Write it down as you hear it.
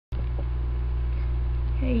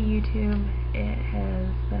Hey YouTube, it has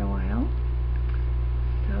been a while,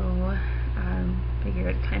 so figure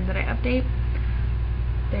it's time that I update.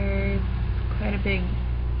 There's quite a big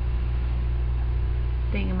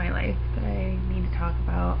thing in my life that I need to talk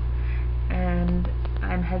about, and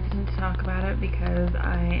I'm hesitant to talk about it because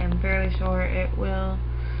I am fairly sure it will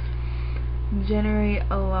generate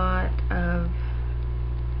a lot of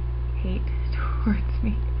hate towards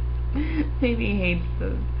me. Maybe hate's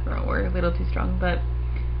the wrong word, a little too strong, but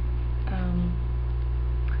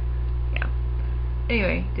yeah.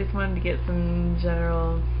 Anyway, just wanted to get some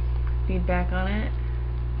general feedback on it,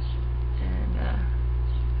 and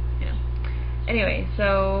Anyway,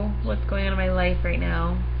 so what's going on in my life right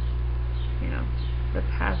now? The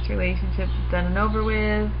past relationship is done and over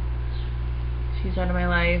with. She's out of my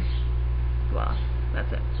life. Well,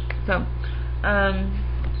 that's it. So,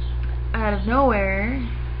 out of nowhere,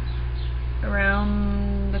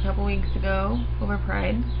 around a couple weeks ago, over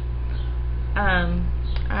Pride,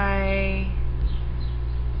 I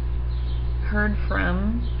heard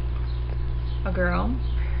from a girl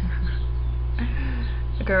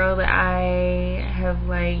that I have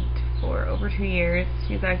liked for over 2 years.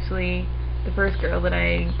 She's actually the first girl that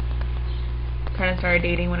I kind of started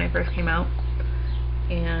dating when I first came out,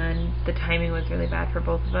 and the timing was really bad for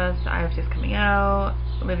both of us. I was just coming out,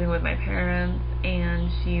 living with my parents,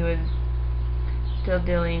 and she was still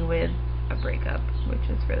dealing with a breakup, which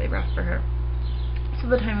was really rough for her. So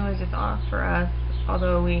the timing was just off for us,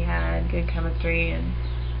 although we had good chemistry and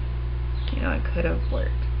it could have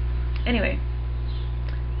worked. Anyway,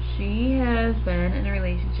 she has been in a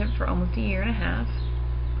relationship for almost a year and a half.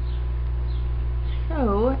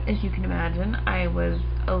 So, as you can imagine, I was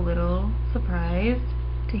a little surprised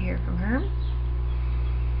to hear from her.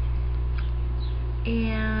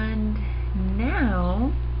 And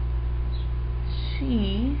now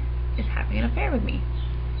she is having an affair with me.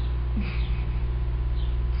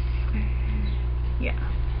 Yeah.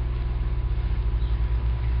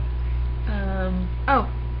 Oh,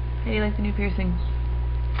 how do you like the new piercing?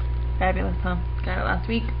 Fabulous, huh? Got it last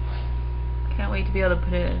week. Can't wait to be able to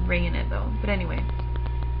put a ring in it, though. But anyway.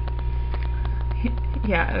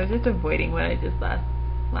 Yeah, I was just avoiding what I just last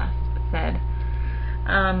said.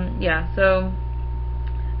 Yeah, so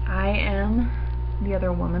I am the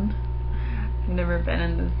other woman. I've never been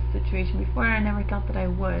in this situation before, and I never thought that I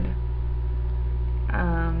would.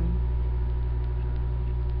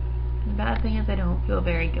 The bad thing is I don't feel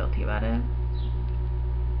very guilty about it.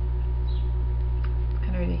 It's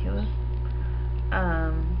kind of ridiculous.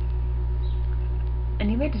 And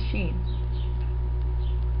neither does she.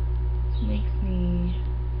 It makes me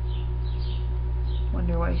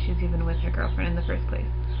wonder why she's even with her girlfriend in the first place.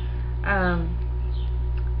 At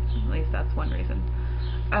least that's one reason.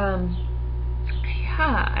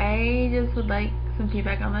 Yeah, I just would like some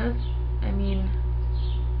feedback on this. I mean,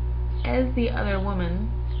 as the other woman,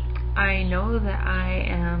 I know that I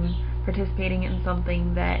am participating in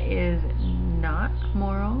something that is not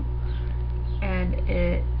moral, and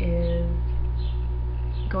it is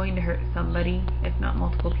going to hurt somebody, if not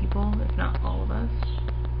multiple people, if not all of us.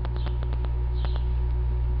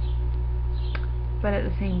 But at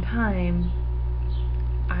the same time,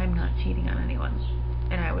 I'm not cheating on anyone,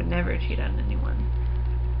 and I would never cheat on anyone.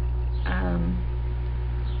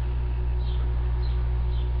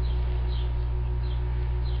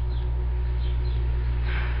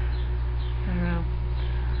 I don't know.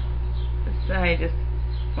 So I just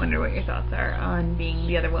wonder what your thoughts are on being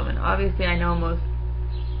the other woman. Obviously, I know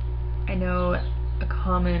a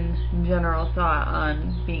common general thought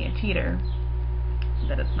on being a cheater,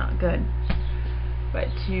 that it's not good. But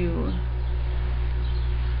to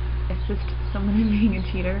assist someone in being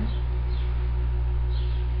a cheater,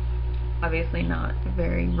 obviously not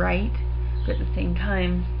very right, but at the same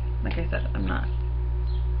time, like I said, I'm not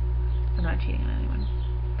cheating on anyone.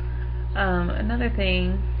 Another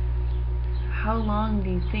thing, how long do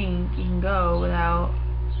you think you can go without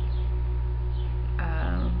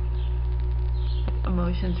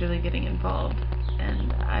emotions really getting involved?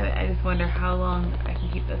 And I just wonder how long I can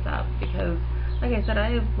keep this up, because like I said,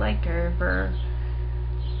 I've liked her for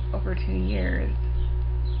over 2 years,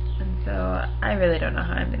 and so I really don't know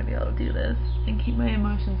how I'm going to be able to do this and keep my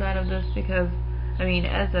emotions out of this, because I mean,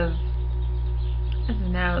 as of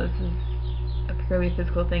now, this is a purely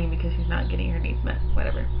physical thing because she's not getting her needs met,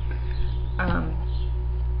 whatever.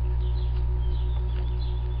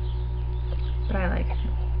 But I like her,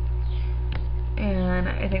 and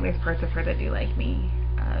I think there's parts of her that do like me.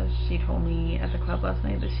 She told me at the club last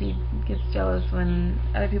night that she gets jealous when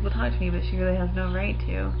other people talk to me, but she really has no right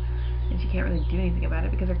to, and she can't really do anything about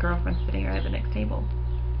it because her girlfriend's sitting right at the next table.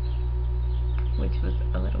 which was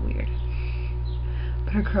a little weird.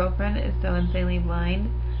 But her girlfriend is so insanely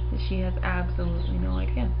blind that she has absolutely no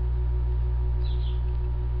idea.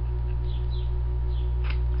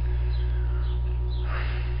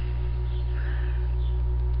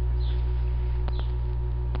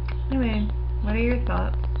 Anyway, what are your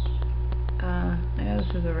thoughts? I know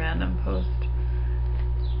this is a random post.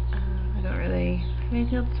 I don't really have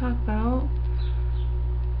anything else to talk about.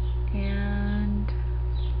 And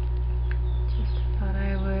just thought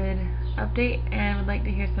I would update and would like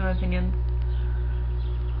to hear some opinions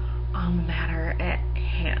on the matter at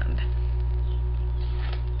hand.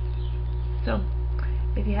 So,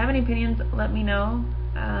 if you have any opinions, let me know.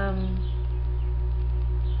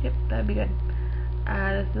 Yep, that'd be good.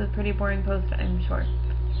 This is a pretty boring post, I'm sure.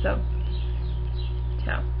 So,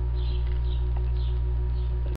 ciao.